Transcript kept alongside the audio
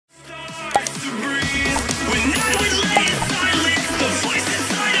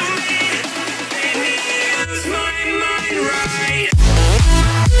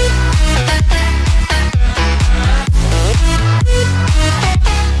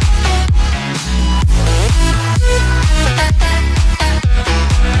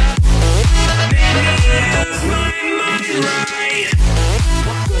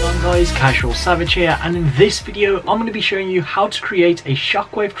CasualSavage here, and in this video I'm going to be showing you how to create a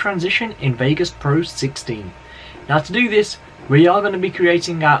Shockwave transition in Vegas Pro 16. Now to do this, we are going to be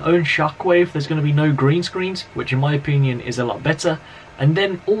creating our own Shockwave. There's going to be no green screens, which in my opinion is a lot better, and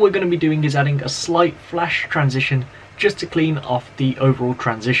then all we're going to be doing is adding a slight flash transition just to clean off the overall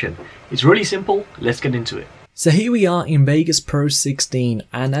transition. It's really simple, let's get into it. So here we are in Vegas Pro 16,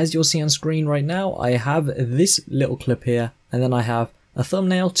 and as you'll see on screen right now, I have this little clip here, and then I have a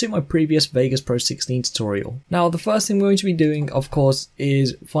thumbnail to my previous Vegas Pro 16 tutorial. Now the first thing we're going to be doing, of course,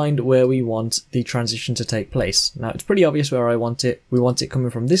 is find where we want the transition to take place. Now it's pretty obvious where I want it. We want it coming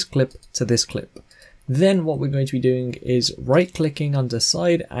from this clip to this clip. Then what we're going to be doing is right clicking on the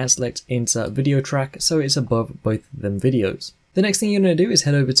side and select insert video track so it's above both of them videos. The next thing you're going to do is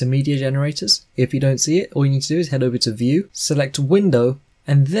head over to media generators. If you don't see it, all you need to do is head over to view, select window,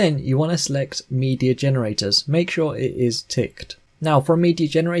 and then you want to select media generators. Make sure it is ticked. Now from media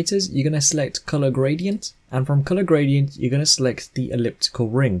generators, you're going to select color gradient, and from color gradient, you're going to select the elliptical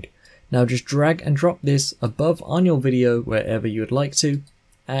ring. Now just drag and drop this above on your video wherever you would like to,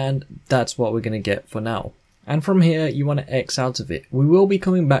 and that's what we're going to get for now. And from here, you want to X out of it. We will be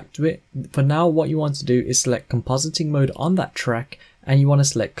coming back to it. For now, what you want to do is select compositing mode on that track, and you want to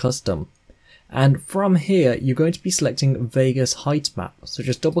select custom. And from here, you're going to be selecting Vegas height map. So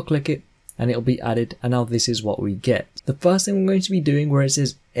just double click it, and it'll be added, and now this is what we get. The first thing we're going to be doing, where it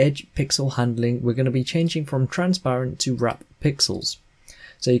says edge pixel handling, we're going to be changing from transparent to wrap pixels.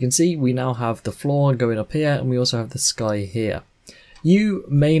 So you can see we now have the floor going up here, and we also have the sky here. You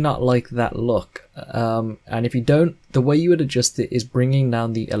may not like that look, and if you don't, the way you would adjust it is bringing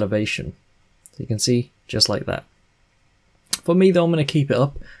down the elevation. So you can see, just like that. For me though, I'm going to keep it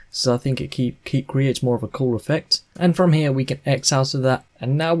up, so I think it creates more of a cool effect. And from here we can X out of that,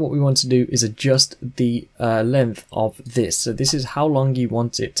 and now what we want to do is adjust the length of this. So this is how long you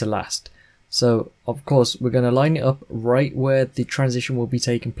want it to last. So of course we're going to line it up right where the transition will be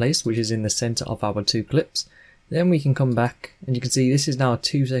taking place, which is in the center of our two clips. Then we can come back, and you can see this is now a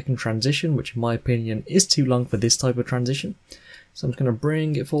 2-second transition, which in my opinion is too long for this type of transition. So I'm just going to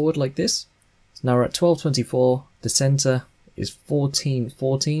bring it forward like this. So now we're at 12:24, the center is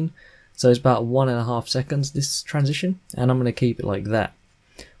 14:14, so it's about 1.5 seconds this transition, and I'm going to keep it like that.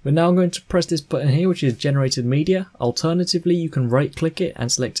 We're now going to press this button here, which is generated media. Alternatively, you can right click it and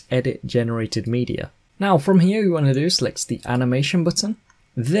select edit generated media. Now from here, you want to do is select the animation button.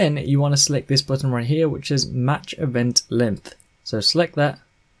 Then you want to select this button right here, which is match event length. So select that.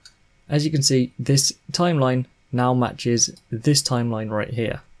 As you can see, this timeline now matches this timeline right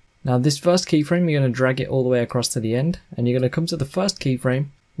here. Now this first keyframe, you're going to drag it all the way across to the end, and you're going to come to the first keyframe,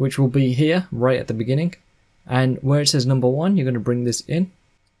 which will be here right at the beginning. And where it says number 1, you're going to bring this in.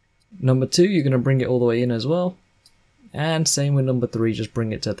 Number 2, you're going to bring it all the way in as well. And same with number 3, just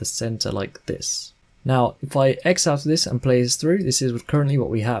bring it to the center like this. Now, if I X out of this and play this through, this is currently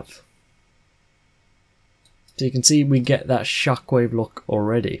what we have. So you can see we get that shockwave look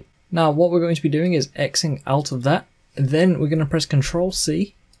already. Now, what we're going to be doing is Xing out of that. Then we're going to press Ctrl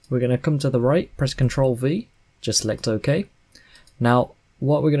C. We're going to come to the right, press Ctrl V, just select OK. Now,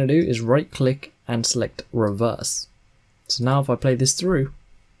 what we're going to do is right click and select reverse. So now if I play this through,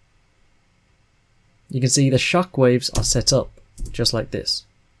 you can see the shockwaves are set up just like this.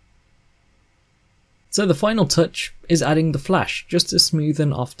 So the final touch is adding the flash, just to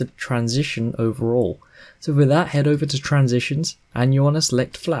smoothen off the transition overall. So with that, head over to transitions, and you want to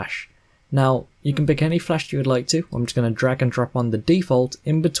select flash. Now you can pick any flash you would like to. I'm just going to drag and drop on the default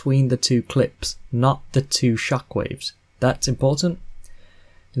in between the two clips, not the two shockwaves. That's important.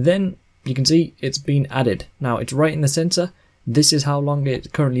 Then you can see it's been added. Now it's right in the center. This is how long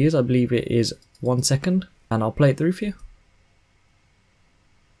it currently is. I believe it is 1 second, and I'll play it through for you.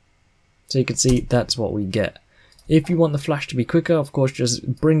 So you can see that's what we get. If you want the flash to be quicker, of course,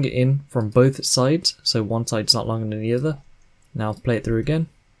 just bring it in from both sides. So one side's not longer than the other. Now play it through again.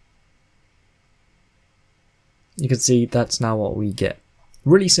 You can see that's now what we get.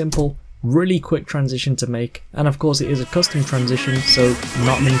 Really simple, really quick transition to make. And of course it is a custom transition, so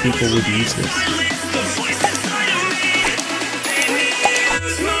not many people would use this.